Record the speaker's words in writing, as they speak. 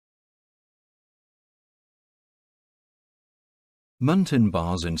Muntin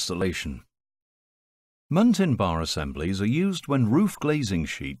Bar's installation. Muntin bar assemblies are used when roof glazing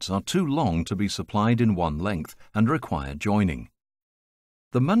sheets are too long to be supplied in one length and require joining.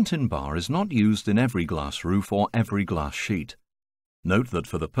 The Muntin bar is not used in every glass roof or every glass sheet. Note that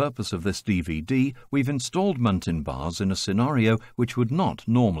for the purpose of this DVD, we've installed Muntin bars in a scenario which would not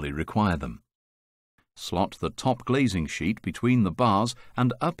normally require them. Slot the top glazing sheet between the bars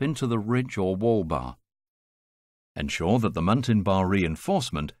and up into the ridge or wall bar. Ensure that the Muntin bar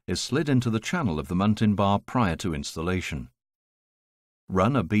reinforcement is slid into the channel of the Muntin bar prior to installation.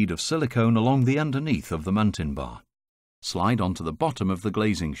 Run a bead of silicone along the underneath of the Muntin bar. Slide onto the bottom of the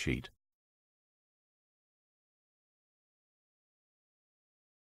glazing sheet.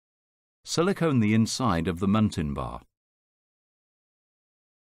 Silicone the inside of the Muntin bar.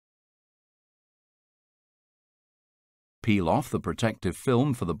 Peel off the protective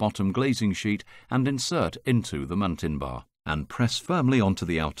film for the bottom glazing sheet and insert into the Muntin bar, and press firmly onto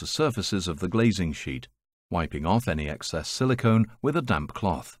the outer surfaces of the glazing sheet, wiping off any excess silicone with a damp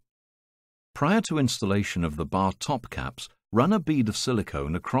cloth. Prior to installation of the bar top caps, run a bead of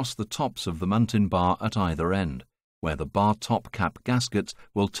silicone across the tops of the Muntin bar at either end, where the bar top cap gaskets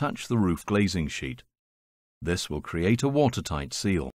will touch the roof glazing sheet. This will create a watertight seal.